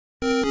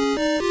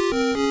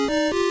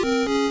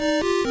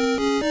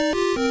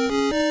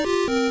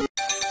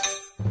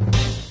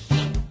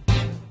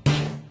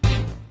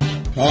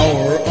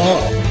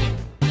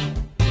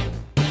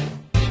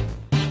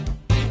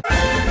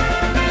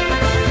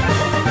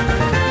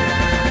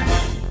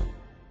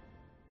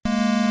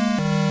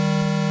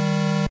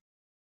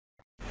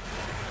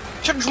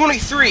Chapter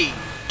 23,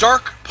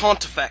 Dark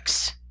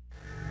Pontifex.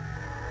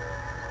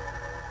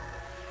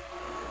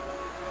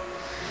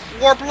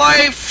 Warp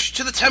life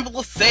to the Temple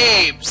of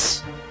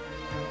Thebes.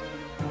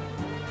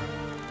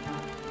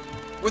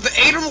 With the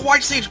aid of the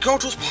White Sage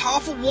Goto's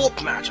powerful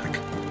warp magic,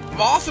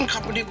 Moth and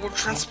company were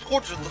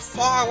transported to the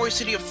faraway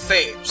city of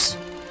Thebes.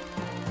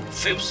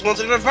 Thebes was once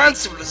an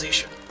advanced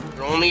civilization, but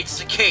only its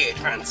decay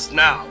advanced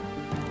now.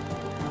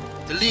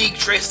 The League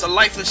traced the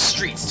lifeless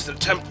streets to the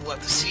temple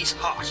at the city's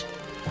heart.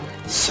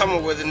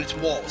 Somewhere within its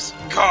walls,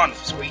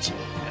 Gharnef was waiting,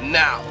 and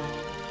now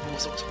it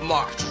was up to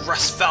Mark to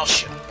wrest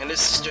Falchion and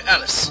his sister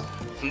Alice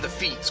from the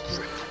Fiend's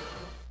grip.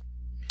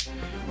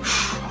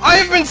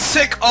 I've been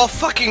sick all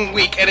fucking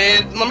week, and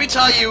let me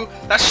tell you,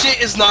 that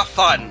shit is not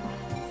fun.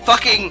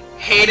 Fucking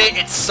hate it,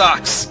 it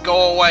sucks.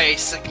 Go away,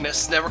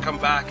 sickness, never come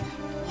back.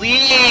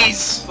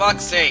 Please,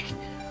 fuck's sake.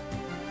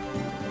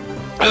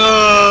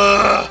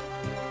 Ugh.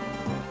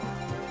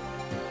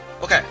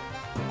 Okay.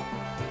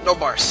 No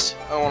bars.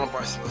 I don't want to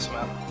bars in this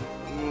map.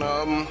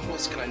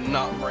 What's can I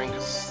not bring?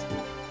 Cause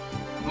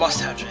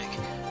must have Jake.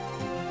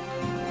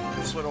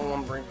 Here's what I don't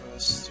want to bring for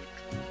this.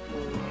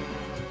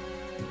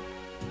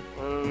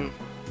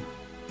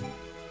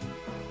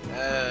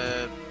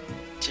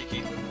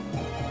 Tiki.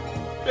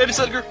 Baby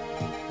Sedger.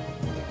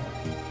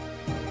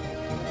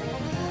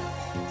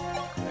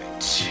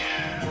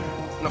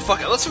 Right. No,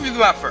 fuck it. Let's review the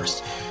map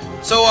first.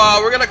 So,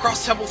 we're gonna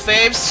cross Temple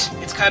Thebes.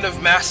 It's kind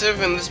of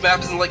massive, and this map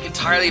isn't, like,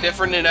 entirely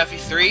different in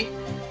FE3.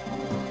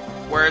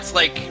 Where it's,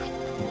 like...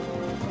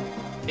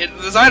 the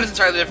design is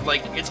entirely different,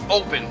 like, it's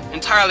open.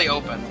 Entirely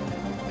open.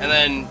 And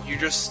then,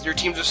 your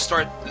team just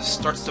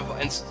starts to...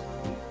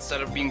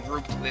 Instead of being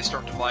grouped, they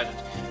start divided.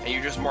 And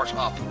you just march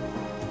up.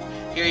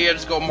 Here you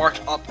just go march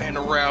up and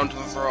around to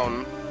the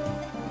throne.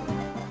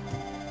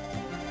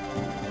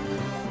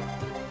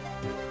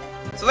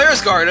 So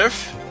there's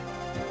Gharnef.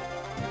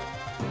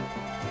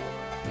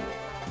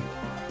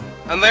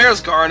 And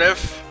there's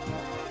Gharnef.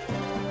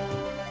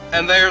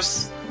 And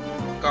there's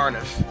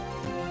Gharnef.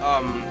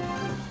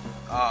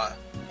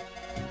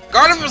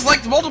 Gharnef is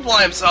like to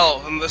multiply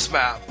himself in this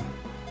map.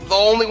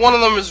 Though only one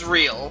of them is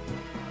real.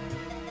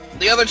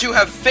 The other two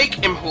have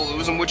fake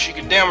Impulus in which you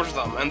can damage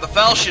them, and the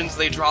Falchions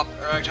they drop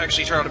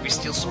actually turn out to be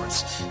steel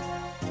swords.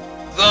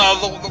 The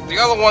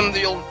other one that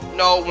you'll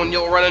know when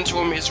you'll run into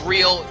him is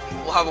real,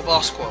 will have a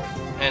boss quote,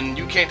 and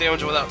you can't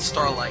damage him without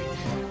Starlight.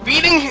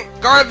 Beating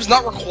Gharnef is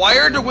not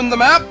required to win the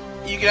map.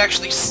 You can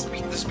actually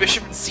beat this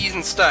Bishop and Seize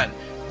instead,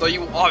 though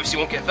you obviously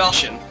won't get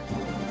Falchion.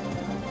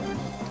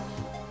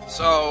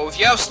 So, if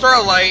you have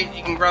Starlight,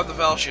 you can grab the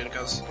Falchion,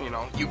 because, you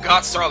know, you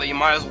got Starlight, you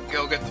might as well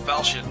go get the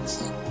Falchion.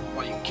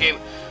 Well, you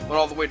went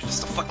all the way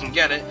just to fucking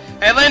get it.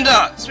 Hey,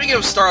 Linde! Speaking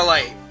of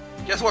Starlight,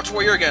 guess what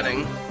you're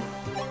getting?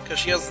 Because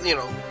she has, you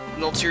know,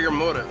 an ulterior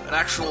motive, an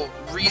actual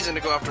reason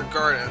to go after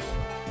Gharnef.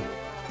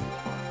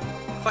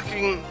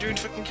 Fucking dude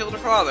fucking killed her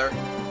father.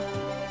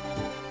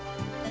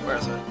 Where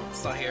is it?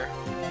 It's not here.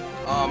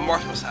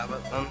 Marth must have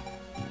it, then.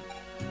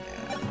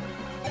 Yeah.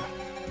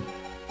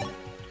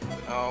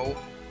 No.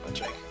 Not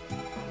Jake.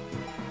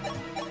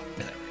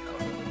 There we go.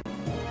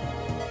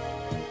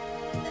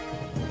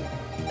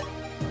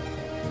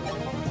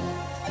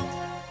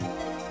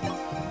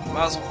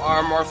 Might as well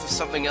arm Marth with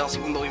something else,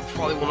 even though we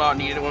probably will not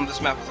need it when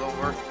this map is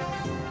over.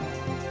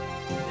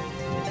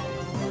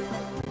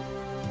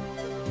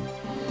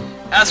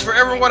 As for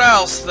everyone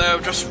else that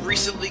have just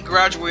recently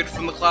graduated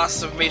from the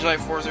class of Mage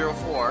Knight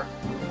 404,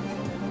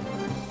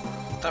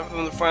 time for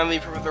them to finally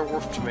prove their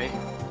worth to me.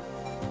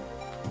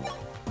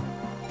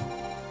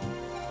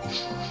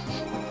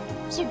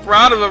 I'm so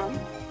proud of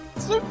everyone.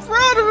 So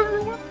proud of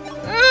everyone.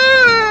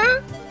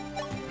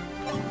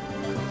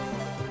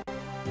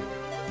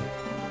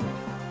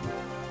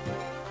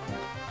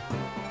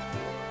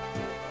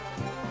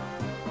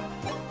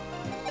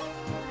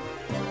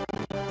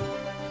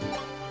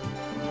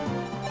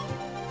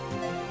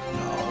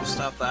 No,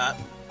 stop that.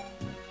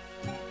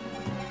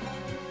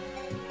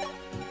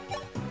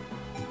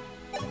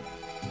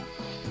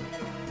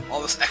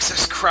 All this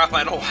excess crap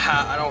I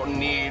don't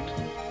need.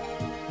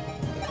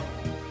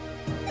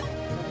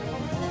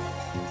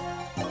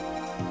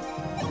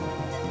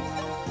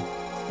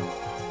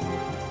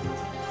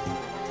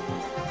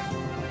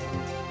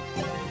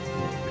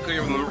 I could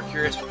give them the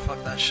Mercurius, but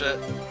fuck that shit.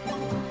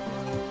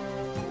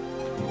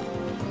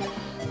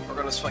 We're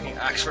gonna fucking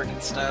Axe Rank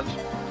instead.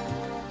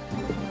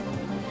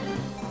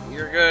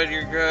 You're good,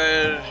 you're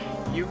good.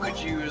 You could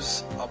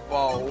use a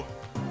bow.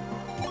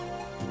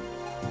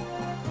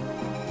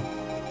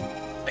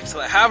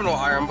 Except I have no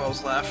iron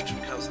bows left,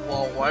 because,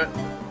 well, what?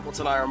 What's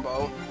an iron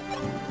bow?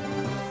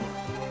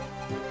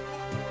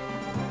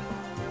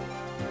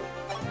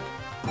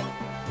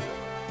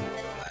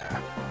 Nah,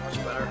 much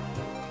better.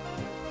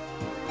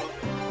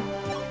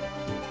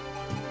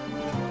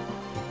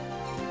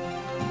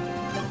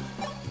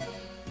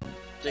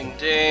 Ding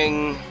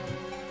ding.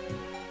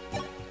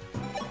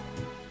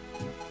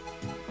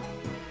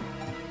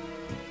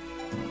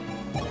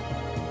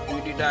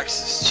 You need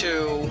access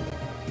to...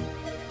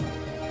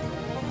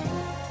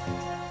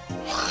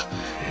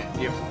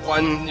 You have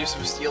one use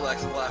of Steel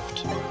X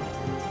left.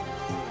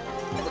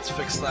 Let's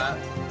fix that.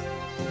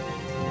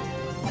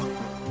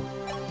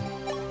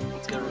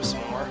 Let's get rid of some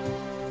more.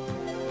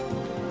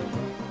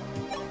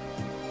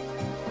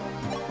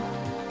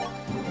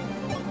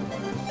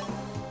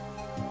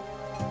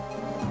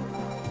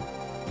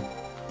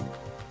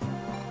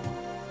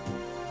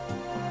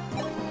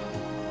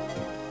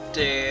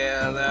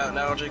 Damn, that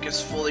now Jake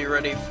is fully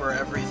ready for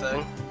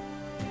everything.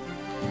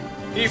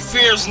 He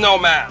fears no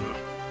man!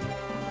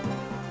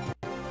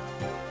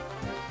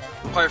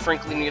 Quite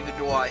frankly, neither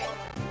do I.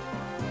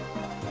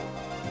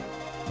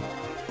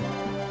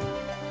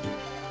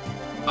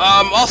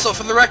 Also,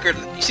 for the record,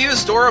 you see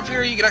this door up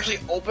here? You can actually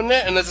open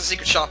it, and there's a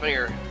secret shop in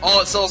here. All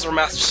it sells are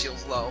Master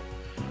Seals, though.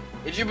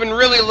 If you've been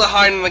really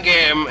behind in the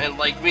game, and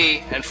like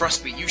me, and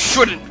trust me, you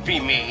shouldn't be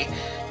me,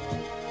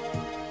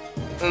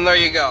 then there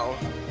you go.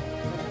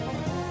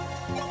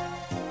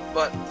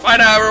 But by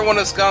now everyone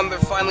has they've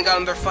finally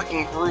gotten their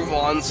fucking groove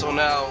on, so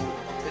now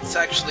it's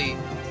actually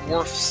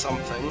worth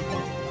something.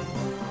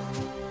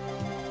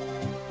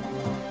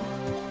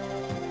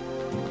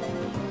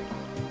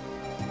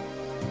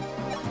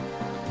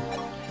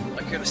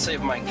 I'm here to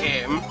save my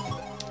game.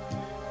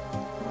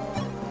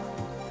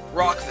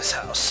 Rock this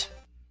house.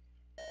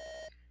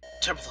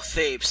 Temple of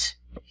Thebes.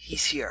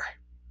 He's here.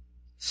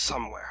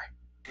 Somewhere.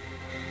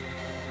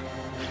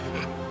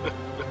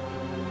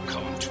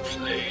 Come to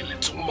play,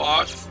 little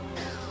Marth.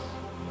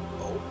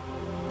 Oh.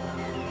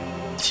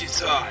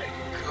 'Tis I,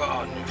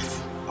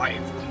 Gharnef. I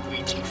have been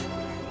waiting for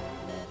you.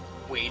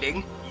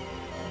 Waiting?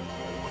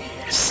 Oh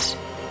yes.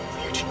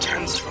 For you to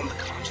dance from the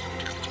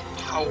continent,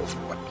 collecting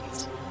powerful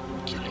weapons,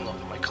 killing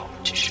off my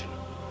competition.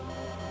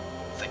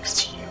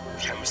 Thanks to you,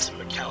 Chemist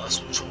and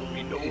McAllis will trouble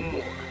me no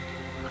more.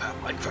 You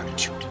have my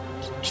gratitude,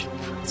 King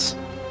Prince.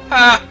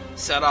 Ha!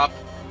 Set up.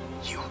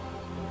 You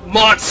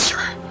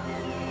monster!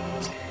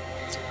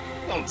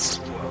 Don't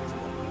spoil the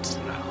moment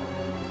now.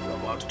 You're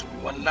about to do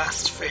me one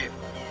last favor.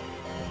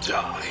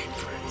 Die,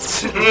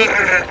 Prince.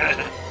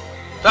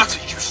 That's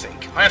what you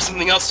think. I have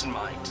something else in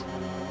mind.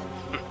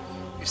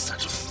 You're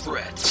such a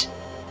threat.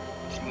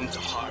 If you mean to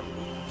harm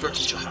me,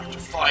 first you'll have to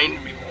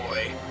find me,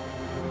 boy.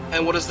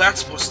 And what is that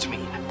supposed to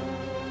mean?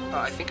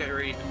 I think I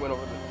already went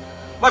over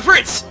that. My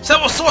prince!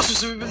 Several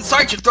sorcerers have been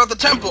sighted throughout the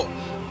temple.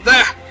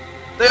 There!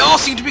 They all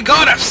seem to be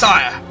Gharnef,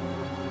 sire!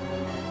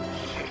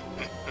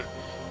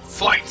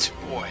 Fight,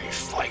 boy,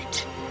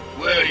 fight.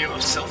 Wear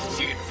yourself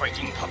thin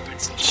fighting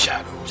puppets and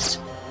shadows.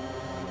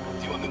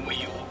 The only way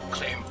you'll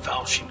claim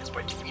Falchion is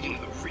by defeating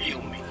the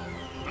real me.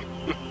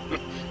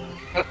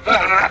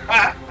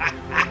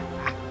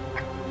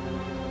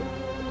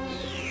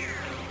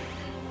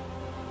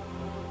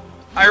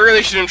 I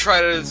really shouldn't try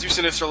to do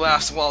Sinister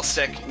Laughs while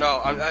sick. No,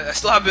 I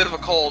still have a bit of a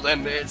cold,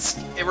 and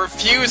it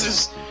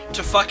refuses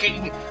to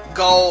fucking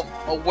go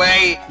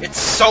away. It's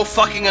so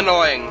fucking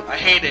annoying. I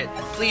hate it.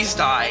 Please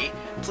die.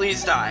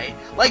 Please die.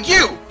 Like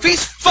you!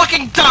 Please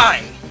fucking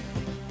die!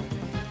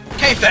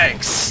 Okay,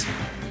 thanks.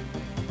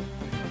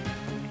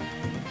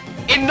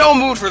 In no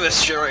mood for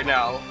this shit right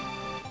now.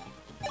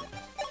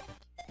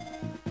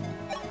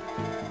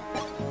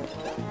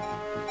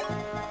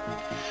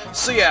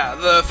 So yeah,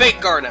 the fake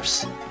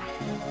Gharnefs.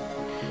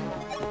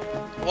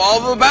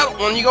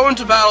 When you go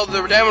into battle,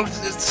 the damage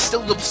is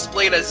still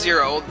displayed as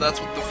 0. That's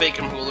what the fake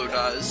Hulu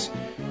does.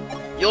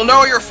 You'll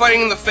know you're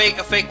fighting a fake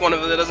one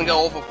if it doesn't get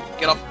off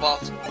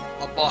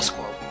a boss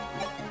quote.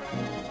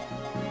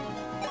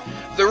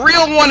 The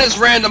real one is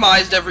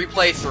randomized every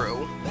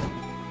playthrough.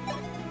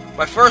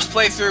 My first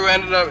playthrough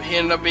ended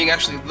up being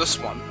actually this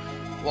one,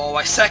 while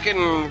my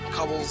second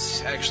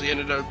couples actually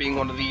ended up being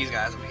one of these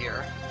guys up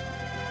here.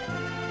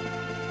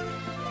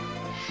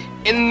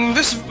 In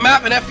this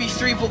map in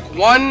FE3 Book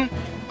 1,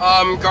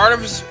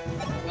 Gharnef is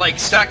like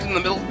stacked in the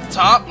middle at the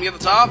top, near the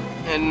top,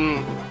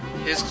 and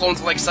his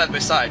clones are like side by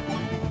side.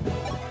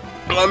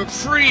 I'm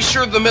pretty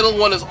sure the middle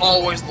one is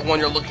always the one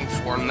you're looking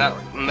for in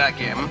that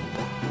game.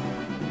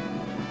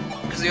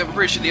 Because I'm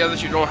pretty sure the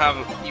others you don't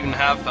even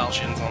have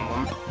falchions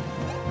on them.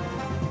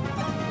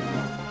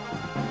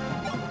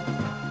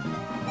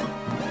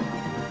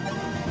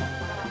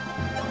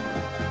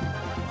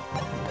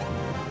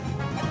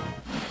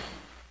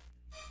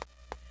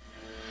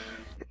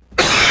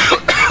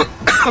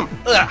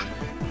 Ugh.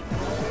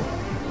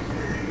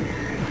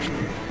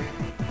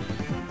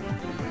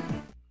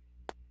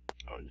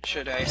 Oh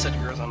shit, I said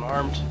you were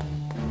unarmed.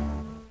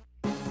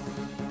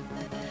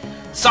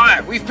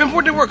 Sire, we've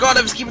pinpointed where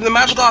Gharnef is keeping the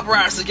magical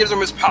apparatus that gives him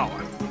his power.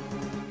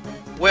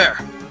 Where?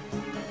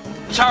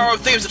 The Tower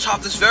of Thebes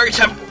atop this very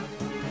temple.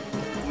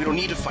 We don't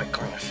need to fight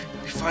Gharnef.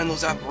 We find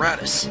those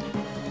apparatus.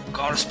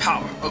 Gharnef's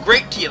power, a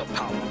great deal of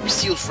power, will be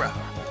sealed forever.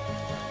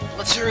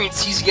 Let's hurry and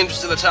seize the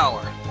entrance to the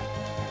tower.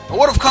 A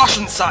word of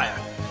caution, sire.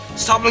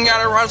 Stopping the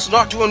apparatus will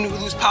not do undo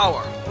Hulu's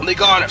power, only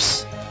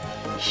Gharnef's.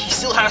 He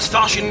still has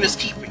Falchion in his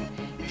keeping.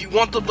 If you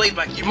want the blade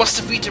back, you must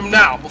defeat him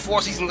now,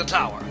 before seizing the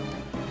tower.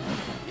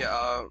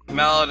 Yeah,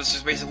 Mallet is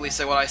just basically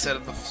saying what I said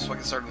at the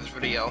fucking start of this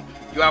video.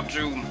 You have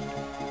to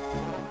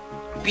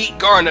beat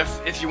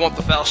Gharnef if you want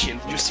the Falchion.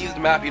 If you seize the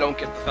map, you don't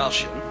get the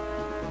Falchion.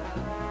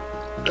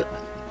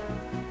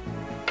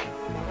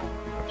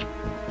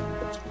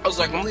 I was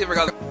like, I completely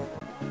forgot.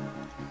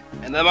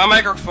 And then my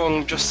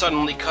microphone just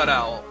suddenly cut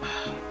out.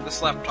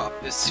 This laptop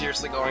is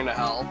seriously going to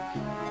hell.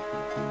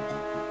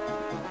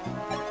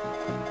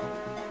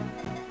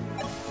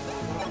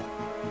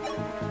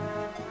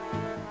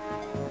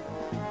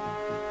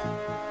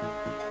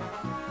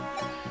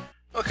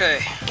 Okay,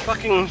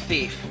 fucking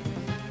thief.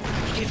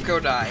 Thief, go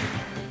die.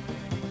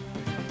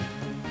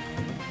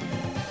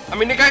 I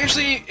mean,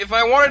 actually, if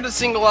I wanted to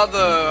single out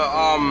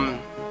the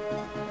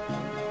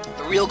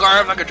real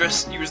Gharnef, I could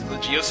just use the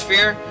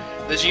Geosphere.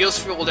 The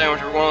Geosphere will damage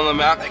everyone on the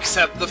map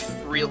except the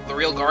real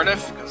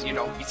Gharnef, because, you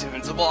know, he's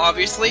invincible,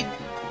 obviously.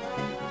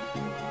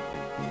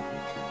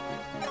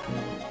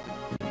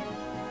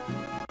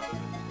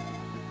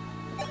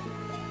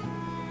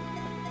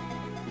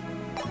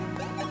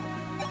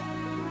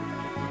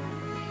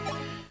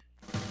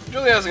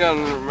 Julie hasn't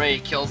gotten many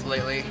kills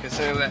lately,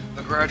 considering that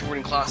the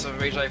graduating class of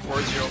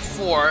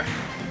HI404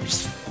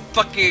 just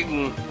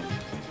fucking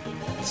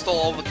stole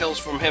all the kills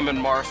from him and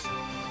Marth.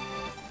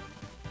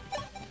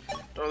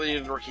 Don't really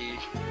need a rookie.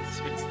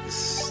 It's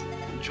this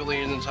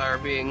Julian's entire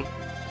being.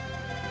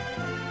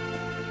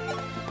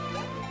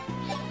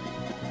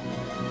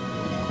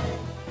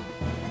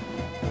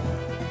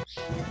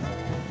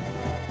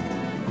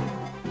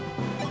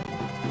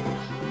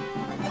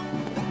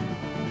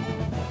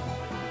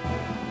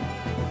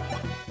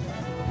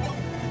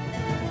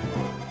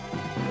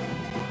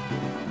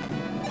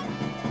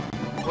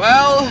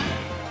 Well,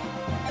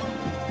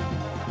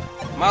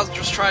 might as well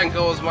just try and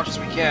go as much as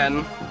we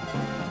can.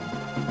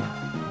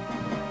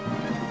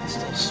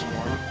 Still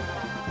swarm.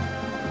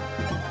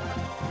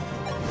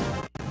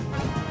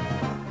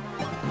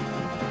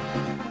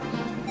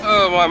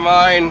 Oh, my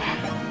mind.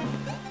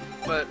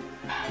 But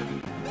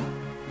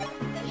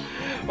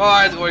my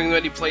mind's going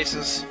many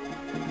places.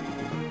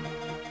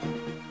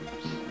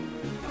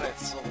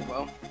 It's still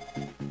well.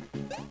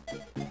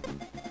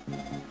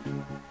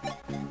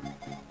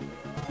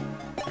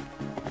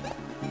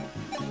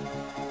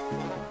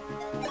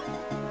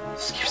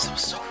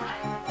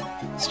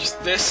 It's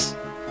just this,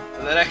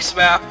 and the next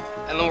map,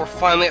 and then we're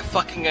finally at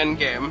fucking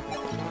endgame.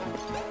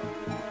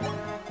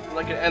 And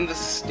I can end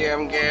this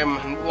damn game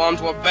and move on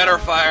to a better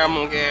Fire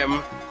Emblem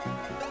game.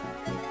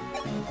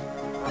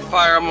 Or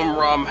Fire Emblem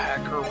ROM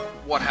hack, or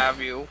what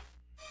have you.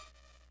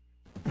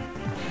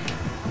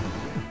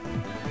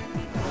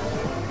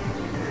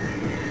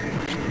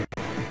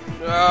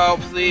 No,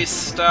 please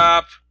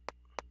stop.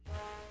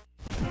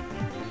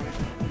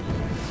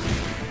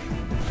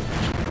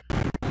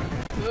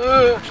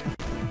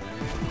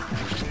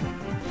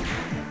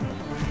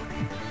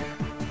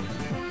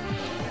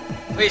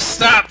 Please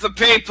stop the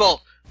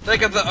people!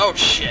 Think of the— oh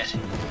shit.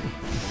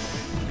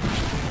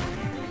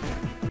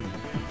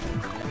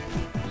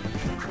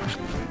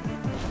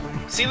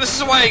 See, this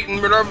is why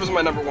Minerva's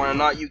my #1 and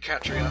not you,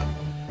 Katria.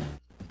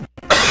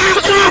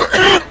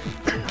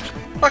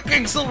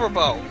 Fucking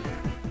Silverbow!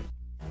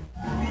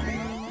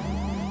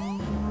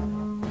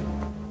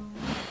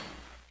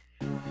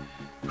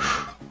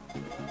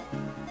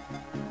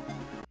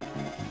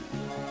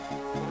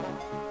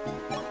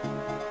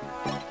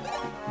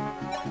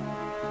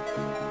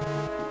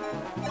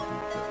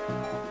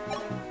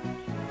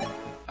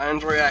 I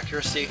enjoy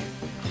accuracy.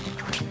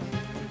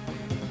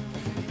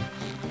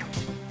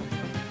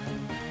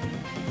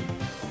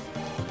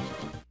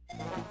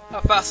 How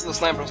fast are the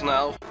snipers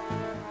now?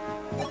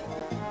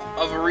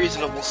 Of a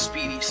reasonable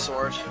speedy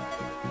sort.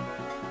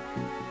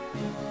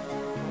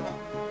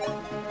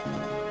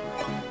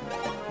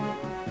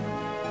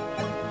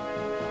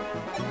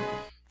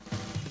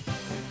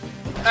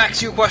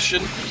 Ask you a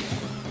question.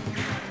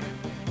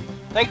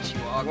 Thank you,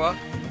 Agua.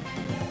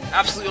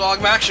 Absolute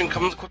log action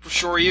comes equipped with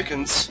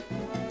Shoryukens.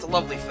 It's a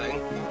lovely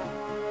thing.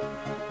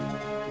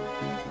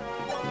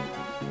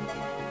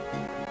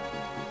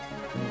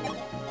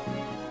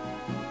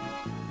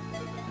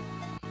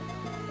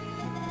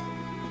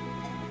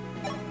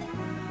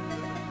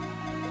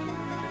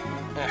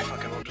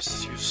 Fuck it, we'll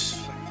just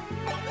use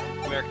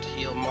Merrick to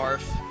heal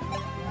Marth.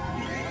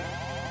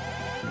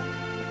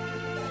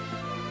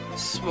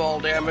 Small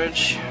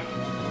damage.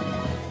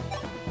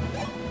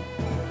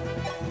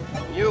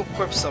 You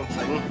equip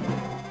something.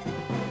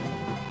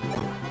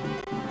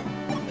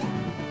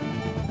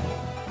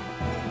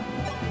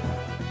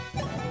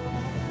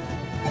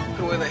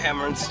 Put away the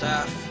hammer and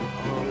staff.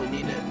 I don't really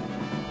need it.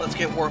 Let's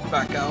get Warp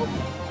back out.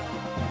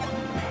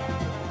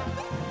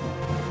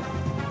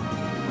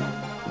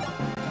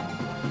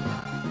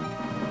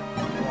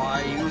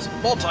 Why use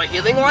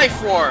multi-healing life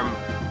form?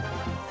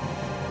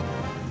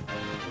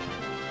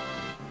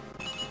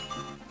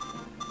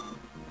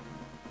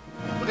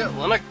 Look at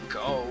Linde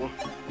go.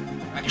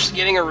 Actually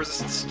getting a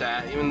resistance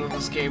stat, even though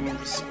this game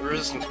is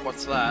resistance,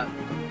 what's that?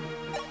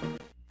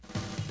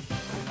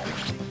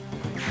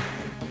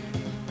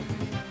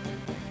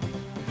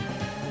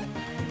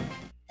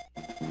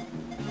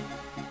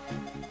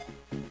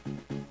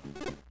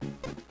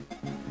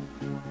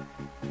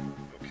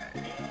 Okay,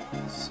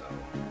 so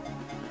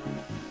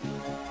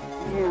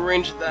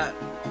range that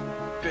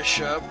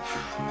Bishop.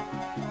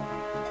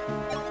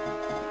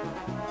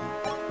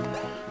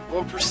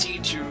 We'll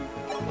proceed to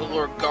the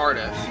Lord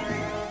Gharnef.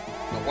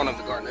 Well, one of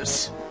the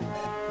Gharnefs.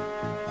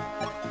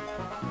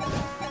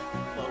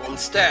 But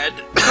instead...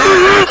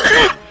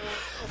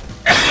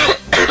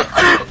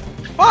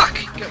 Fuck!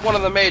 Get one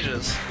of the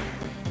mages.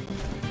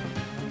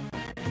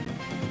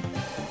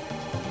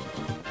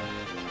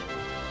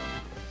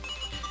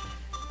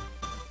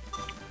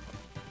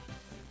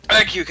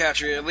 Thank you,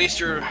 Katri. At least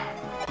you're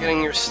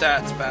getting your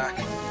stats back.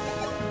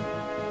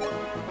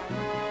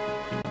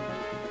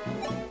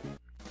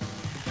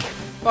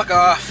 Fuck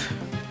off.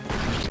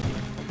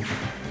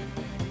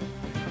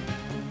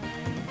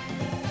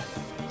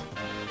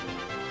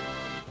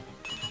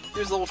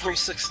 Here's level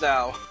 26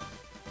 now.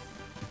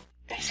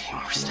 And he's getting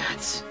more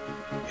stats.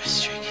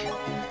 Yes, Jake.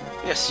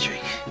 Yes,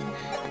 Jake.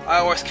 I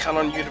always count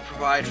on you to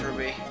provide for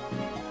me.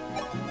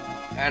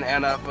 And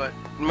Anna, but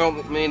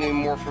mainly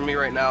more for me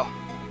right now.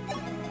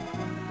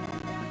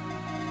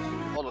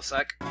 Hold a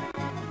sec.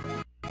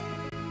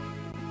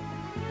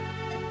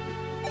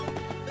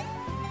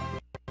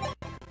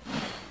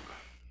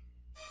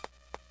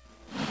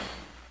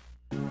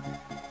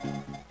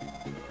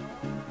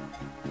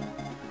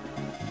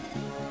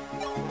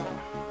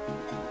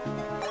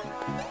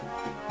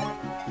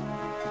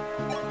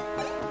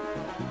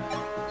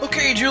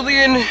 Okay,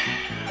 Julian,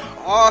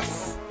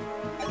 off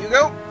you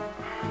go.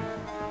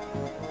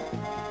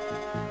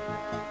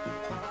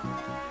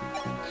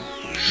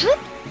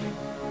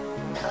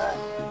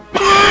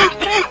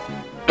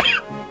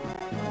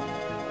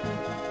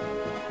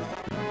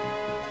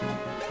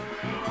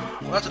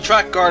 Let's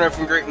attract Gharnef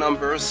from great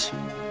numbers.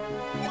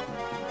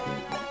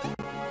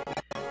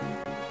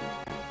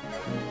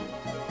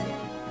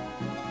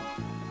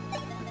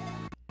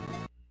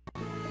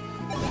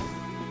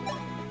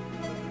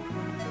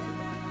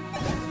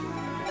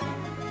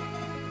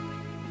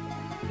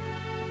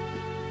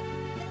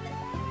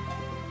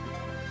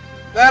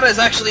 That is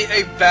actually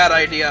a bad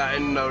idea, I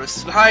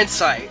noticed. In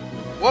hindsight.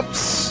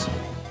 Whoops.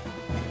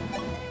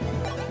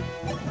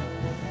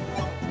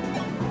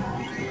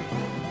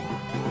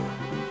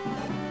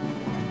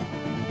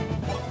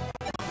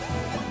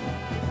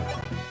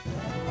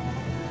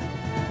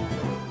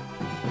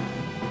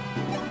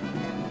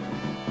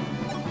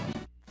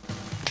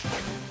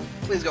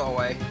 Please go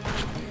away.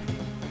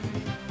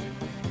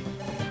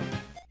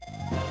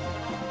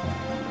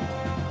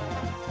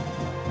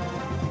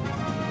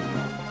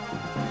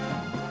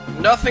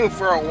 Nothing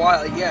for a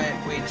while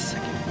yet. Wait a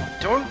second.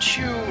 Don't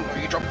you... No,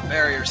 you drop a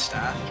barrier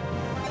staff.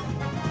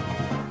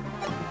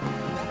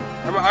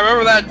 I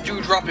remember that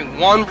dude dropping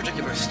one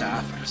particular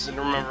staff. I just didn't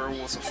remember if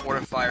it was a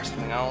fortify or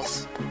something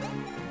else.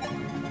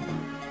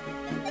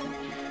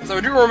 So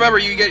I do remember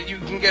you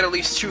can get at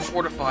least 2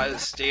 fortify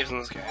staves in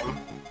this game.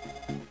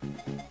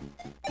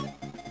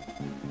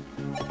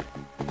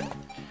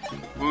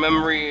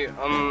 Memory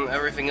on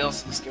everything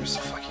else in this game is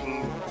so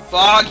fucking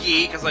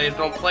foggy because I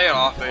don't play it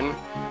often.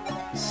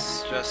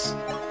 It's just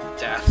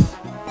death.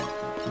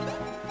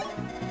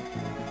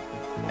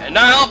 And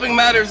not helping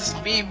matters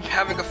is me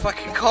having a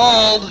fucking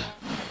cold.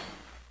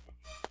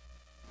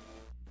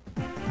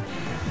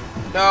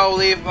 No,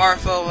 leave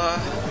Martha.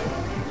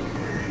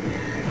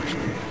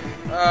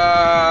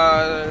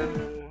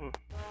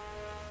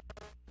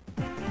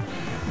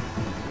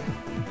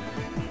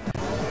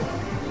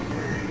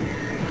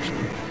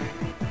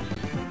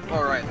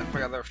 Alright, I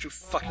forgot there were two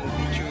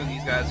of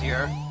these guys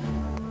here.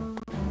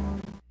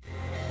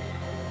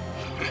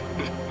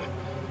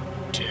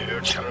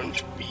 Dare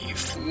challenge me,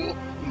 fool?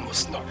 You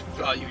must not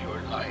value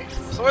your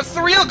life. So it's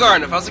the real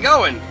Gharnef, how's it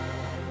going?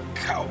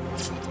 Coward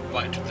from the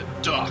light of the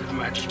dark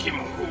magic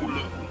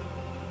Hulu.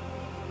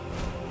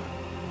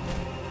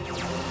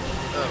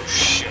 Oh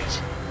shit.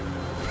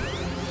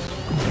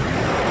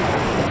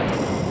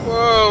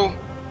 Whoa!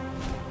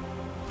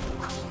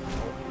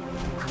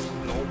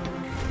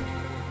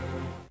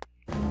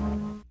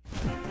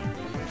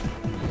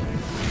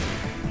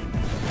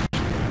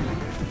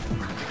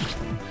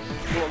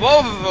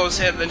 Both of those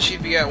hit, then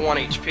she'd be at 1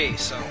 HP,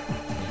 so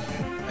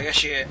I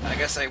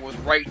guess I was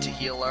right to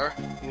heal her,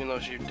 even though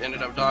she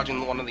ended up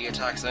dodging one of the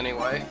attacks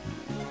anyway.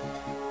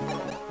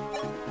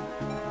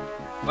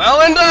 Well,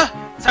 Linde,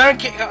 it's time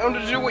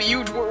to do what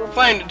you were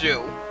planning to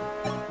do.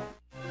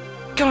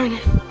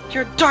 Gharnef,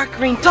 your dark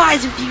ring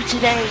dies with you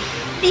today.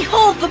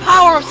 Behold the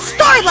power of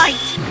starlight!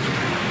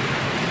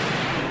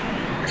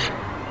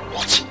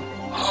 What?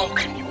 How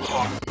can you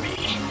harm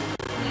me?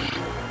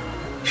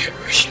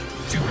 Perish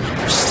through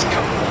your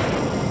scum.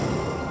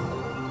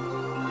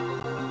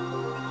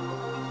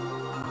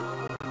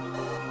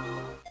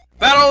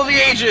 Battle of the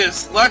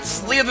Ages!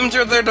 Let's leave them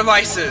to their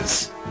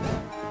devices!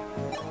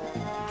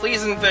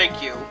 Please and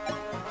thank you.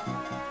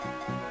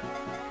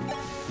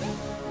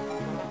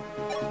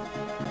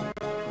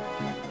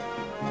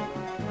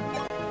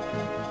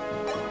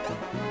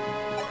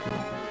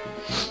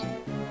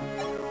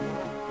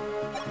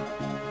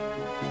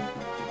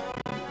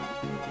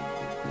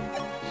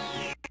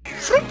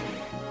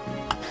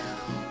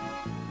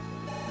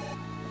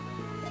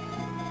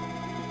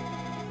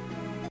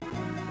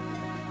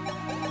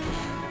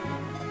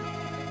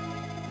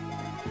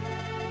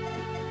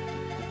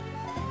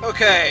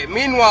 Okay,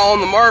 meanwhile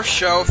on the Marv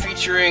show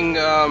featuring,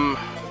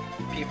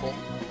 people.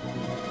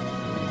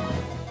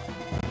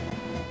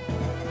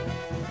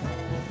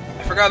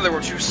 I forgot there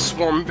were 2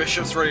 swarm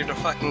bishops ready to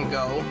fucking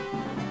go.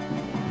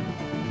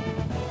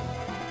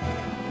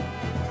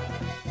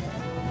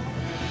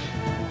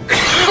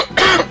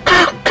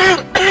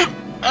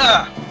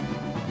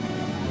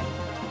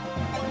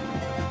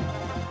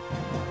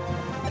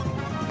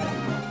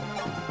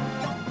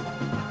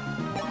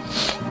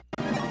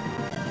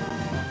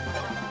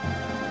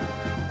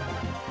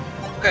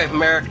 Okay,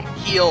 Merrick,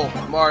 heal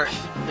Marth,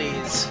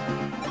 please.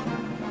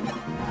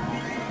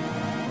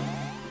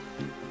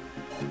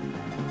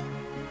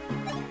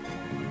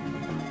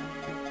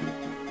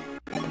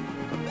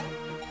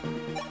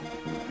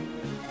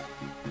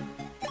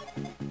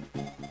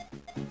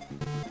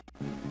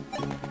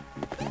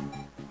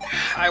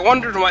 I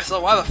wondered to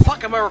myself, why the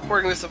fuck am I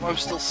recording this if I'm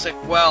still sick?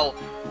 Well,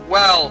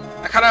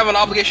 I kinda have an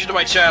obligation to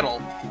my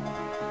channel.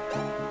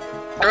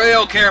 I really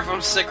don't care if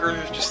I'm sick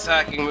or just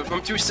hacking. If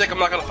I'm too sick, I'm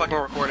not gonna fucking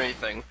record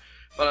anything.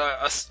 But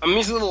a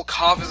measly little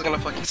cough isn't gonna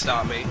fucking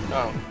stop me.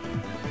 No.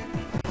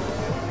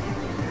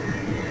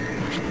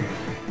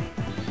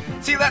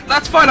 See,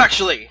 that's fun,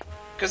 actually.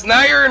 Because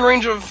now you're in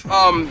range of,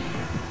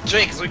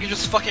 Jake, so we can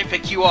just fucking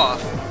pick you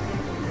off.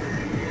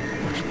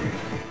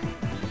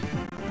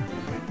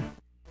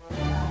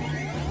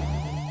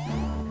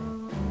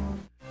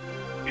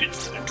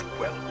 Infinite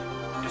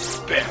wealth,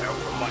 despair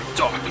over my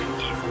dark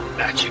and evil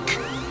magic.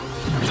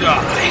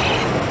 Die!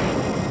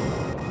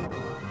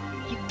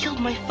 You killed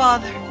my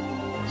father.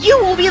 You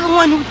will be the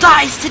one who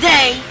dies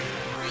today!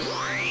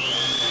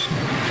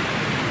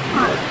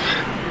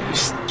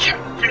 This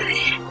can't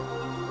be.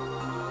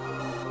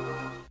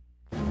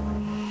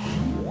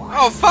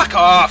 Oh, fuck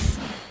off!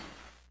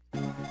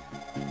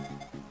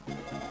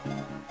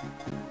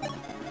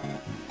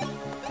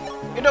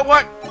 You know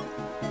what?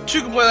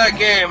 You can play that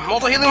game.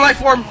 Multi-healing life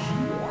form!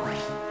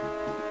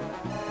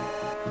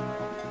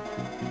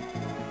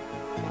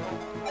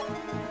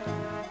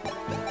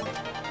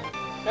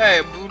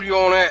 Hey, booty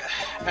on it.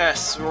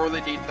 S, we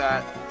really need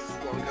that.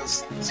 Well,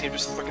 because this game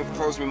just fucking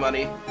throws me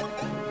money.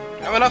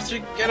 I have enough to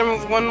get him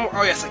with one more.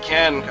 Oh, yes, I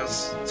can,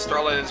 because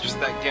Starlight is just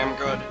that damn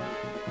good.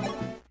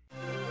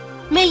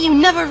 May you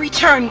never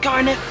return,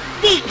 Gharnef!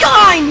 Be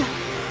gone!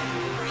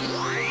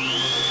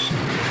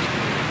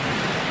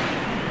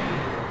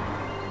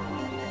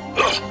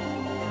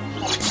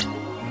 What?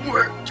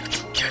 Where did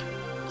you get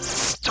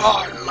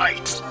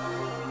Starlight?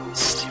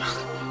 Still,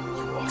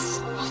 you are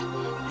fool.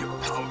 Your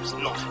power is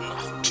not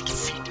enough to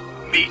defeat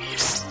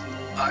Manius.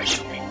 I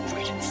shall be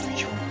waiting for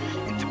you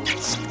in the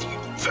pits of the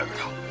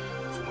Inferno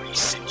for when he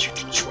sends you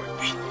to join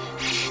me.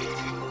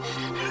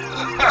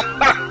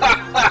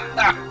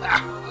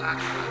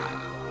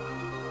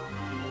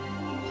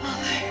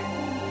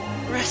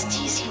 Father,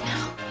 rest easy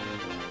now.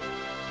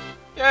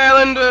 Yeah,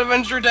 Linde,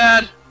 avenge your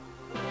dad.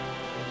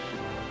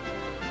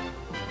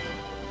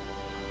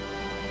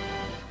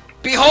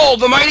 Behold,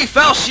 the mighty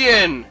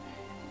Falchion!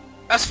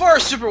 As far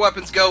as super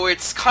weapons go,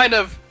 it's kind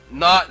of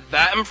not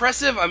that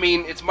impressive. I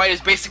mean, its might is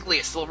basically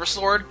a silver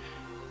sword,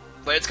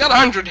 but it's got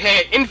 100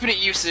 hit, infinite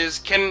uses,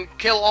 can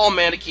kill all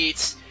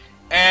Manicheets,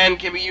 and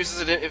can be used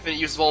as an infinite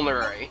use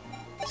vulnerary.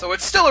 So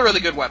it's still a really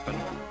good weapon.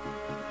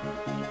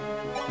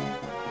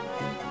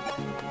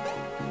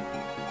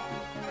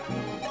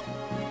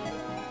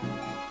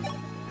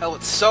 Hell,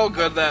 it's so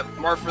good that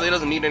Marth really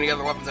doesn't need any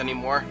other weapons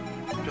anymore.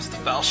 Just the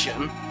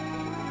Falchion.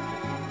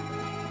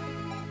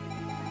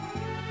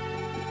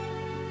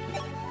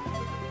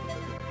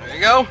 There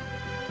you go.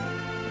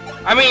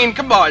 I mean,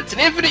 come on, it's an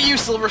infinite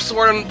use silver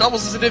sword and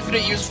doubles as an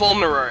infinite use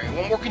vulnerary.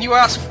 What more can you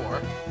ask for?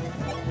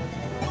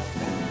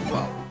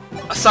 Well,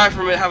 aside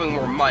from it having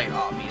more might,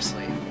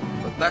 obviously.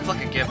 But that's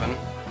like a given.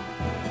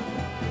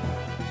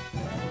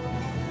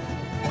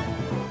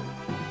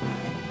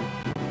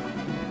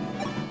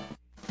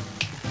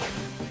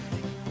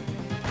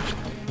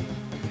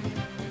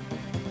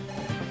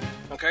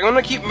 Okay, I'm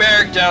gonna keep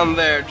Merrick down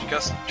there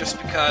just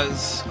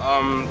because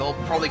they'll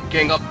probably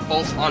gang up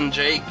both on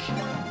Jake.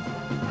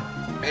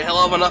 And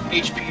he'll have enough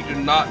HP to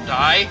not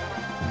die,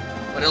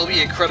 but it'll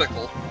be a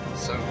critical,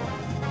 so.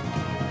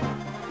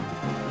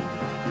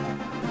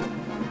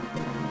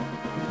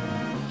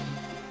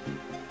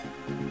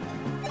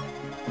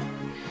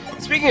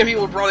 Speaking of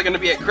people who are probably gonna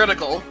be at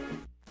critical,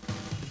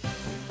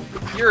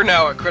 you're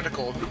now at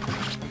critical.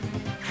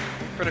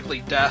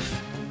 Critically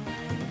deaf.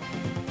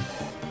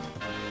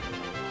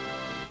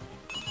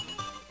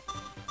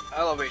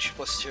 I love HP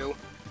 +2.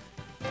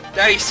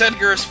 Daddy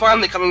Sedgar is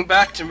finally coming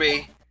back to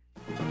me.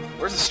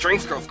 Where's the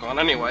strength growth gone,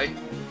 anyway?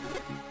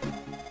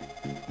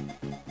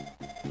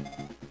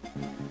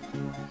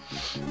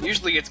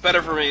 Usually it's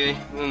better for me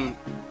than,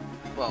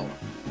 well,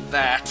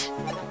 that.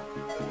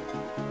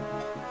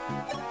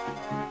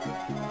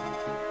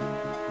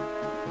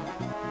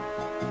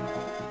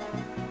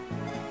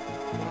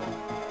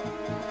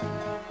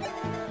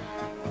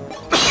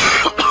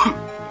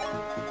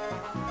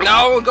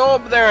 Now we'll go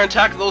up there and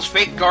attack those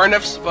fake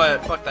Gharnefs,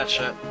 but fuck that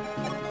shit.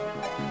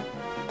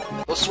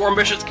 Those swarm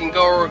bishops can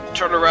go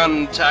turn around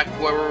and attack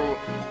whoever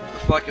the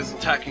fuck is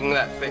attacking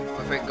the fake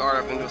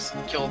Gharnef and just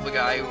kill the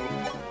guy who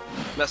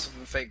messed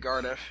with the fake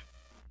Gharnef.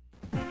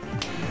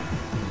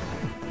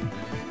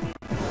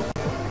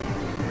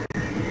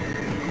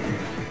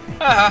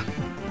 Haha.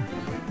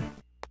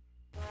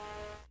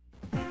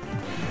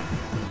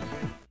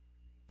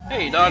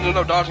 Hey, ended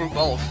up dodging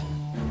both.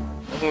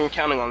 Wasn't even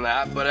counting on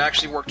that, but it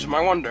actually worked to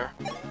my wonder.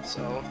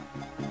 So,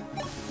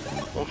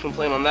 won't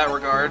complain on that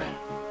regard.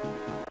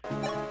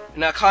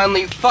 Now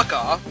kindly fuck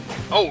off.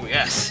 Oh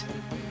yes,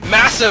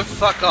 massive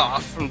fuck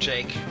off from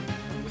Jake,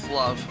 with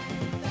love.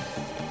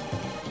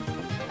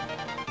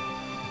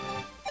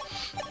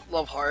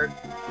 Love heart.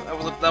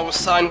 That was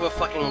signed with a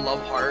fucking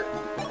love heart.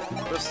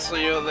 Just so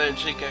you know that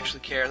Jake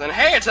actually cares. And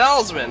hey, it's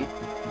Talisman!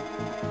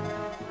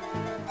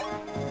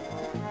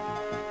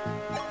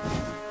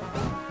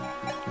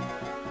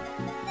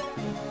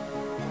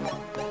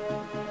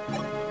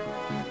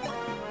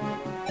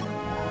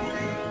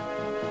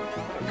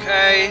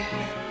 Okay.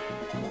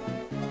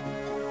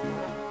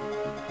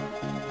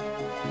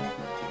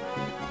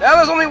 Now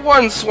there's only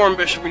one Swarm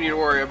Bishop we need to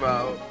worry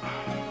about.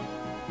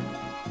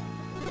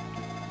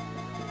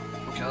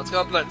 Okay, let's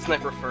go up to that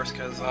sniper first,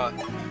 because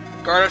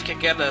Gharnef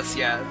can't get us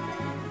yet.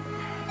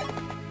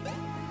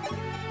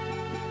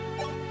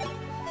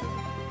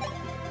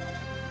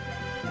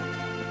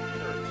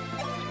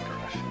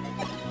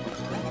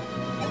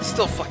 It's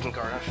still fucking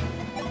Gharnef.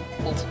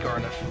 Ulti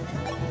Gharnef.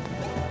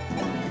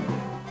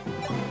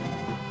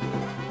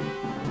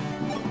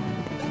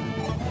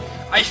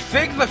 I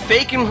think the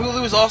fake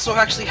Hulus also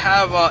actually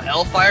have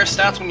L-Fire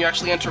stats when you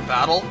actually enter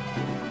battle.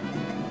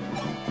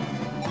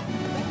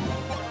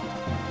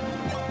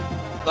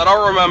 That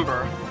I'll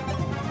remember.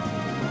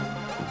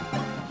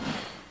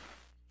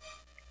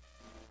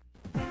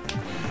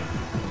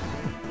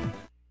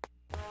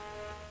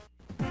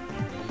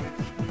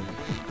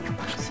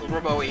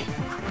 Silver Bowie.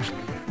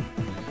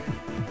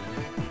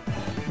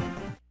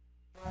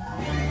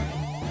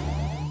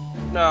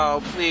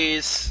 No,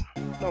 please.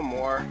 No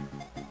more.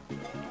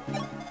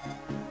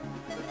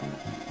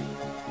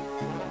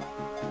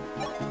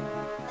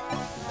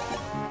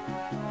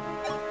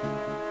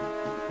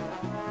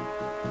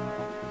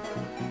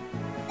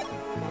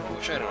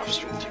 I had enough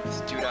strength to take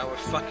this dude out with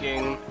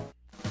fucking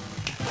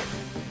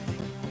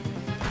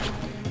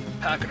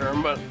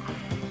Pachyderm, but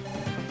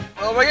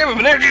well, if I gave him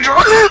an energy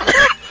drop.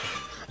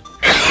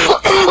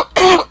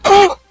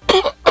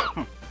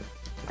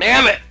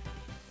 Damn it!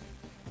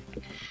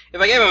 If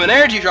I gave him an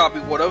energy drop, he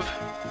would have.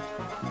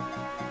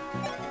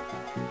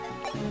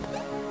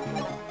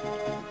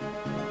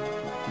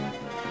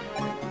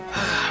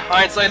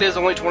 Hindsight is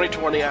only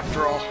 20/20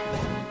 after all.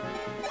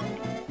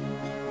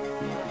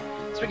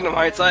 Speaking of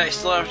hindsight, I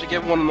still have to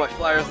give one of my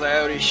flyers the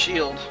IoT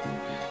shield.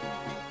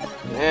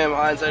 Damn,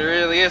 hindsight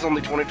really is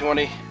only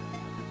 20/20.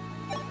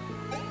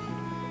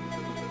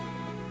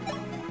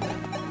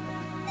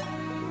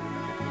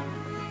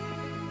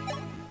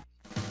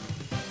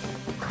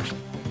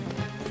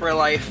 For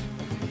life.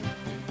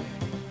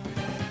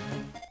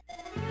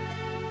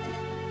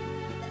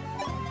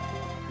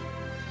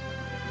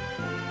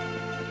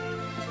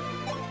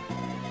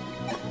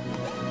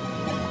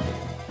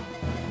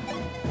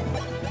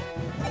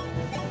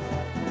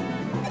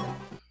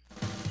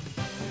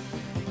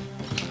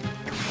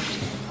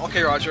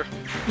 Okay, Roger.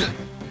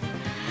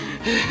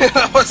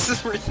 Was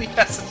this really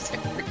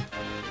necessary?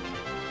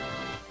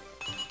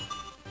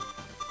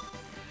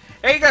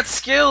 Hey, you got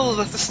skills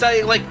that the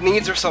stat like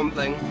needs or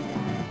something.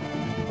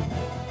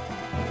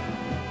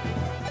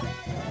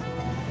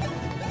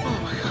 Oh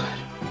my god.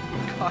 Oh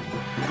my god.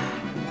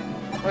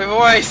 My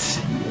voice!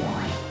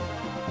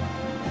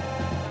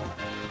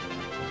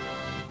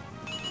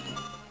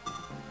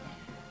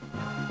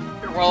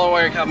 You're well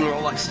aware you're having a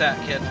Rolex stat,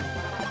 kid.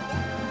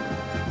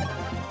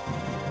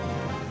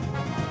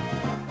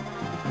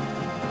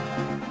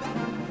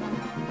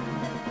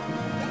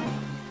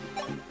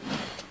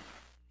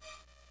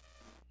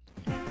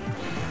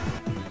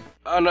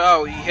 Oh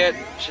no, he hit.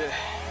 Shit.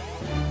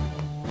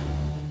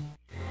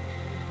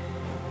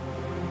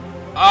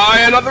 I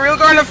am not the real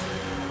Gharnef!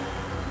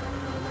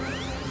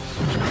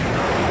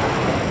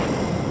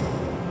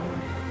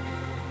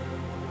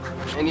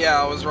 And yeah,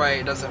 I was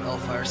right, it does have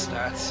Hellfire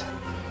stats.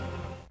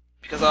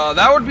 Because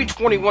that would be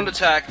 21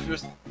 attack if it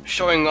was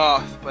showing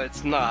off, but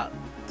it's not.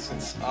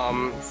 Since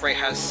Frey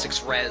has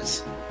 6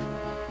 res.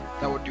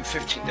 That would do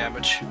 15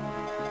 damage.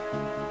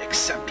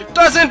 Except it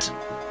doesn't!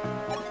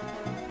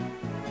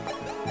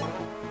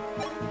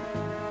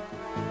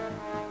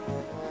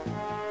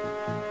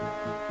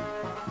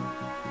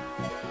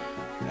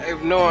 I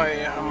have no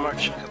idea how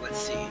much. Okay, let's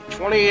see.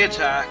 20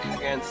 attack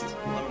against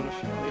 11.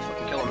 Let me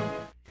fucking kill him.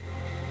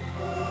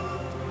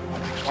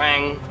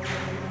 Twang.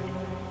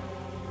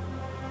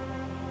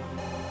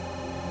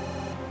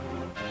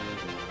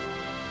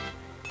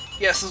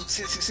 Yeah, so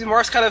see,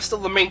 Mark's kind of still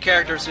the main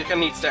character, so you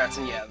kind of need stats.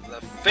 And yeah,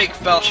 the fake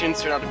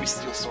falchions turn out to be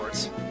steel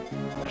swords.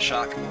 What a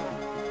shock.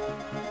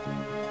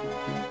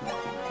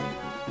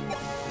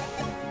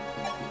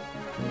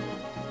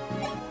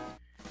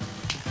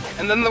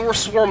 And then there were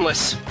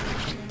Swarmless.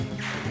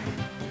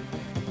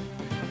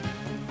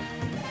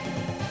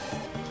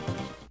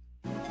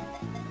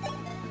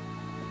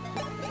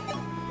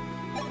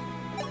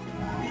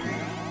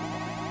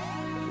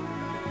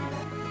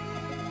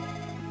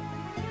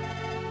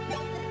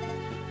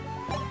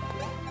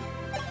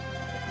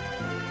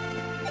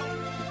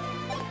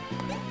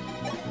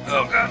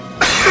 Oh god.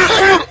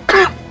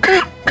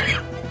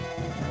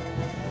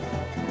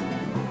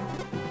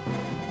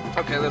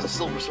 Okay, there's a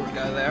silver sword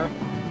guy there.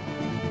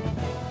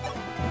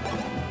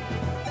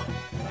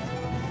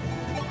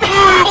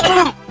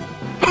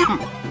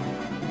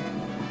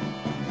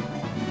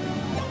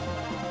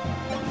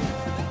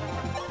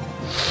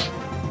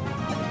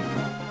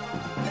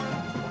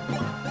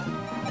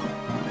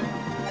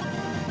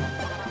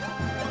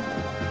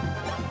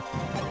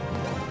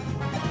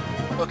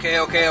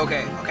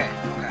 Okay.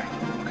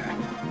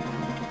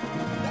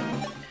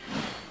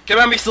 Get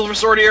at me, Silver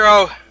Sword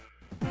Hero!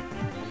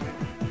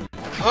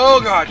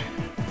 Oh god!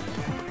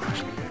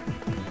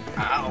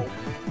 Ow.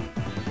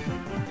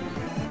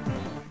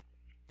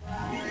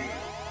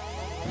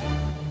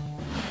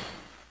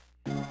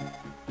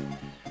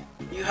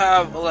 You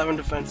have 11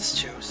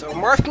 defense too, so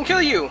Marth can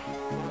kill you!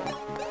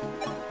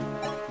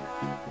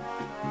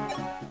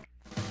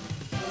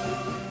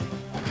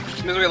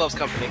 Misery loves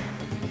company.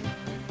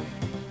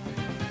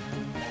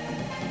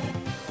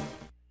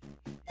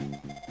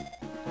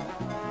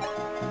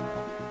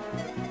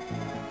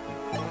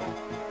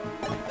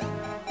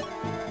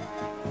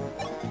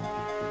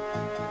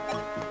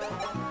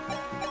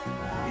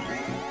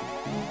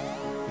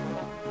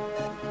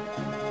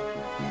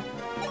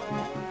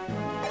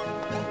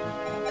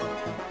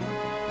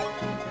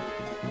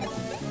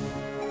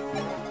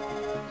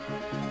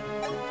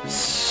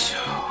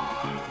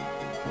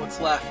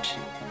 Left.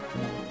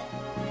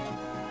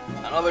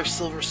 Another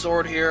Silver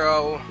Sword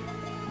Hero.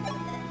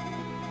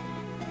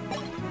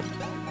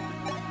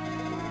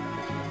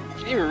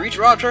 Can you even reach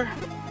Roger?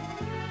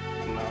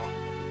 No.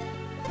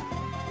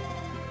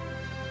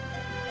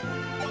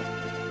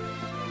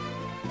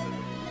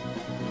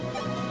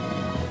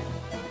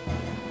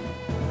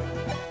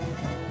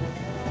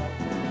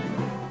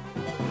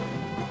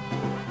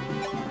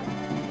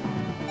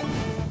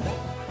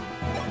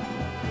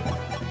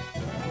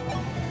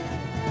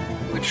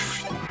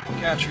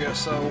 Catria,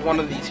 so one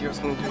of these heroes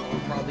going to do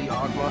probably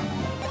Ogma.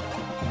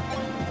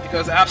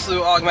 Because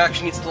Absolute Ogma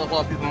actually needs to level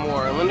up even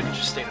more, and Linde could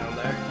just stay down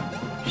there.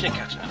 She ain't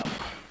catching up.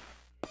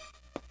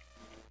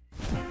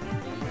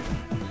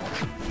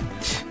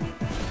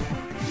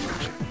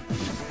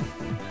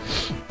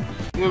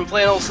 Even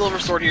plain old Silver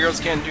Sword heroes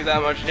can't do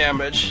that much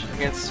damage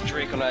against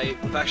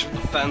Draconite with actual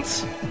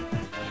defense.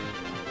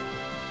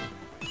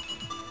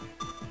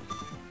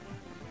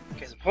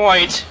 Case in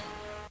point.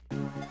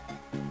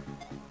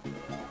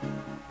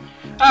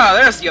 Ah,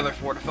 there's the other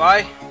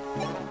Fortify.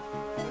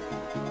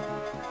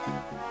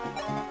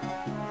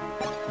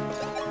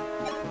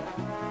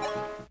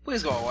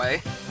 Please go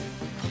away.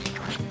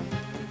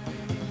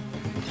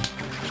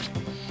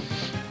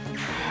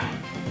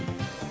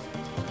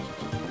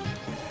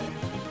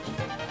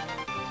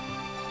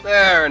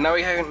 There, now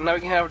we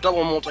can have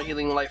double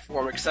multi-healing life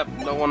form, except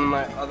no one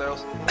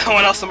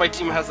else on my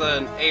team has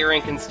an A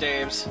rank in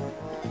staves.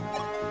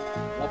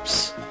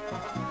 Whoops.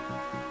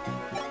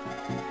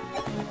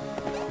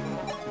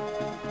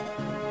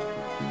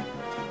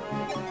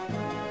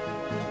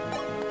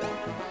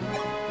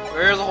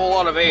 There's a whole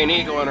lot of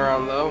A&E going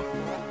around, though.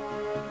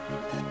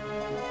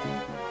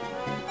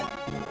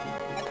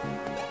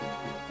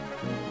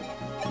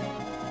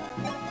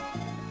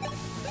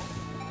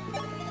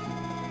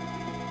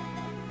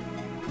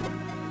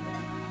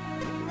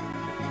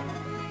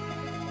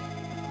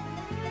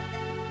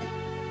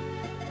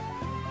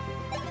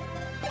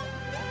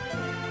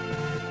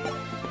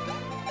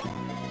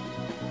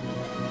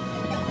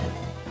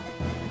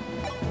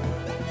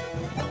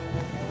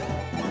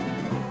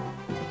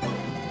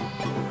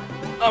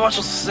 Not much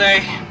else to say.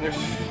 There's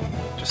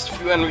just a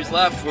few enemies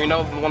left. We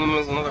know one of them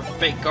is another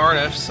fake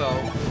Gharnef, so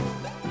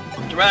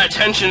dramatic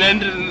tension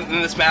ended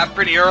in this map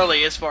pretty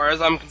early, as far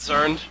as I'm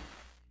concerned.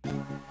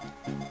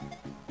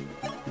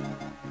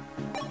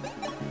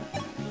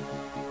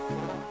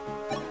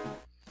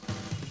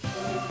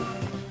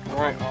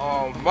 Alright,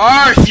 oh,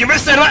 Marth, you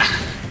missed it!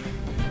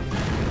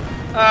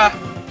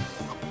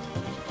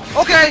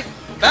 Okay,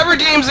 that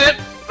redeems it.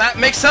 That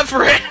makes up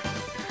for it.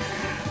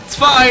 It's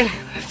fine.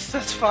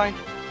 That's fine.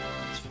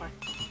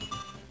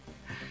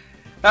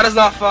 That is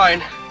not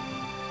fine.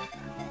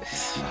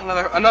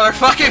 Another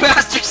fucking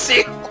Master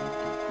Seal!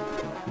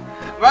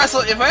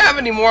 If I have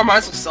any more, I might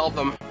as well sell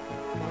them.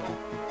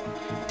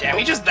 Damn,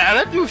 he just died.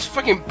 That dude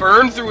fucking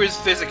burned through his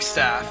physics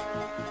staff.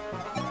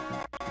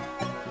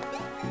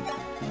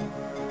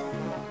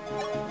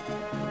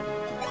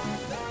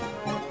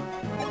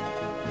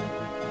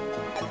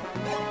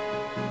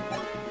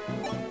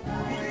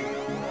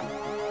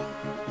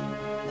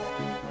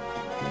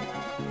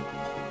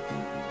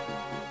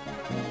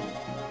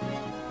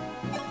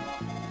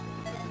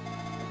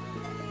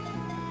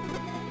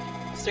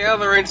 Stay out of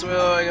the ring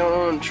so I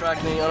don't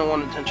attract any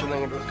unwanted attention,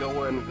 then just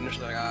go in and finish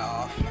that guy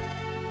off.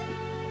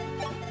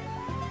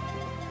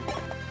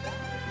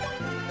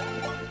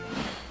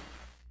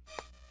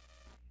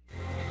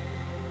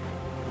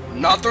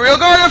 Not the real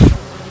Gharnef!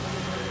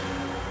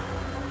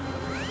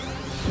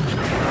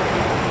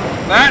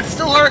 That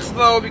still hurts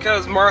though,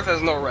 because Marth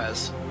has no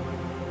res.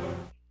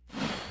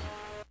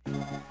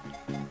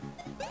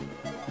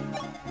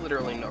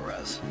 Literally no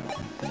res.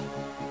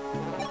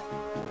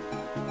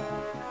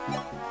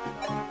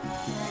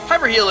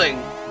 Hyper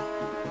healing!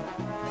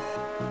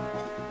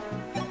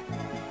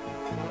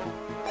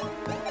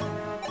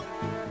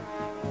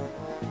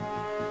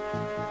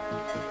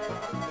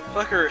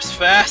 Fucker is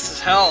fast as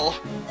hell.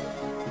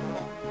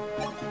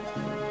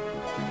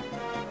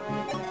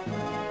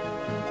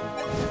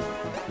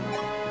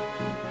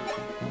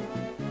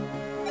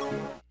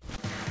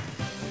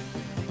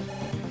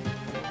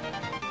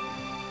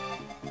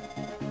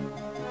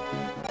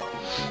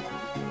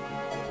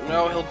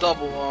 No, he'll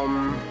double,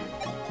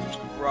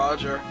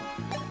 Roger.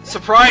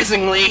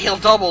 Surprisingly, he'll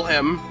double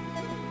him.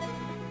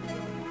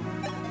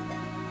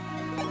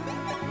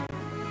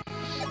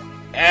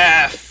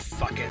 Ah,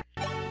 fuck it.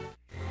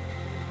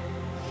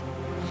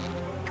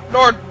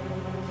 Nord!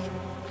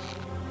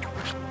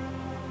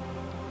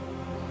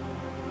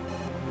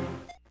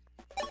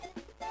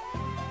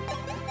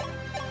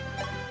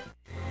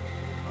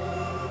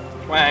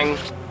 Wang.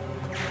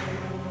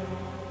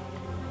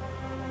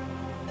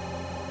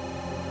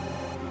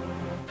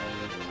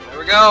 There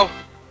we go.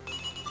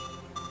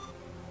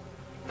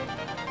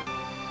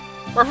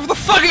 What the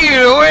fuck are you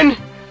doing?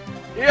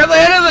 You're at the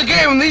end of the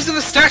game and these are the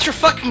stats you're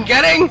fucking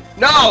getting?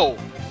 No!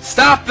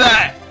 Stop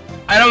that!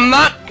 I'm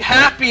not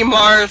happy,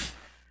 Marth!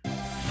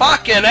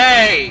 Fucking A!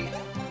 I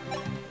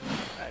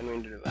didn't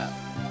mean to do that.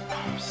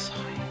 I'm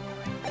sorry.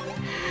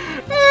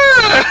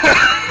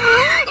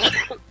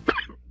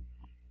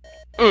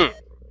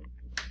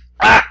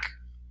 Fuck!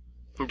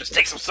 Just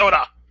take some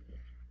soda!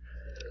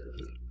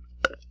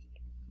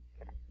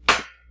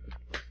 Okay,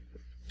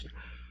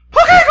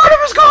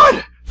 Gharnef is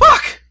gone!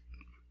 Fuck!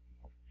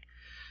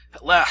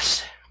 At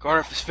last,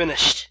 Gharnef is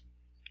finished.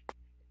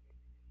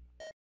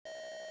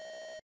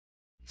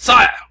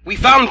 Sire, we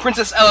found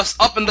Princess Ellis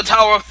up in the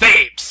Tower of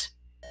Thebes.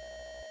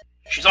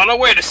 She's on her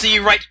way to see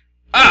you right...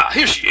 Ah,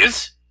 here she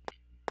is!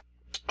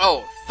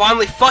 Oh,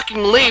 finally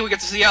fucking Lee, we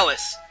get to see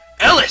Ellis.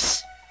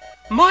 Ellis!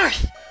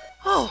 Marth!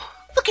 Oh,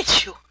 look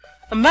at you!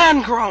 A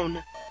man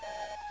grown!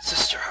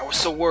 Sister, I was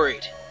so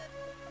worried.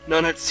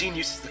 None had seen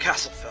you since the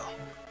castle fell.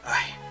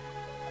 I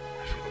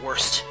fear the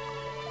worst.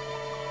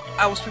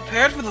 I was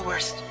prepared for the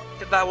worst,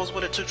 if that was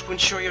what it took to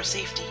ensure your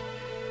safety.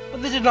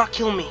 But they did not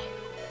kill me.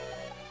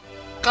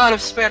 Gharnef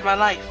spared my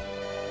life.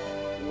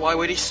 Why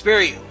would he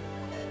spare you?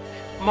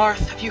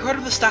 Marth, have you heard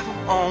of the Staff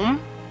of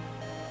Om?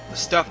 The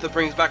staff that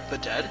brings back the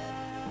dead?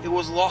 It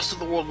was lost to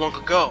the world long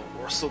ago,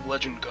 or so the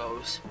legend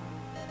goes.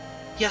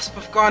 Yes,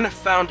 but Gharnef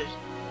found it,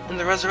 in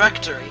the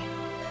Resurrectory.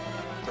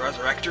 The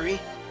Resurrectory?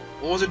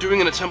 What was it doing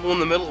in a temple in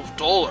the middle of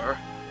Dolor?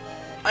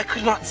 I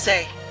could not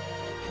say.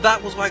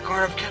 That was why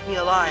Gharnef kept me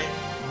alive.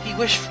 He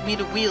wished for me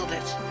to wield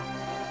it.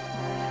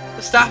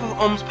 The Staff of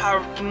Om's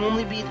power can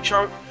only be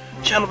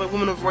channeled by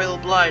women of royal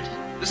blood.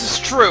 This is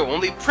true,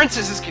 only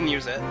princesses can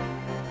use it.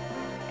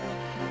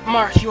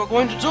 Marth, you are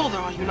going to Dolor,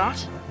 are you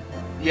not?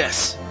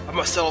 Yes, I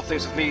must settle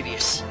things with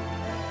Medius.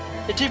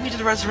 They take me to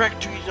the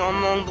Resurrectory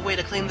along the way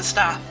to claim the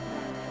staff.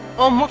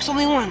 Om works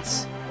only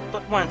once,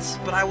 but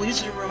I will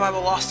use it to revive a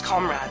lost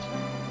comrade.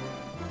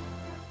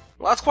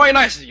 Well, that's quite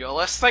nice of you,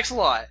 Ellis. Thanks a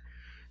lot.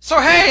 So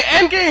hey,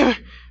 endgame!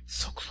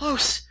 So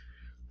close.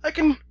 I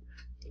can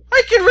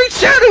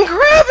reach out and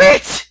grab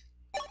it!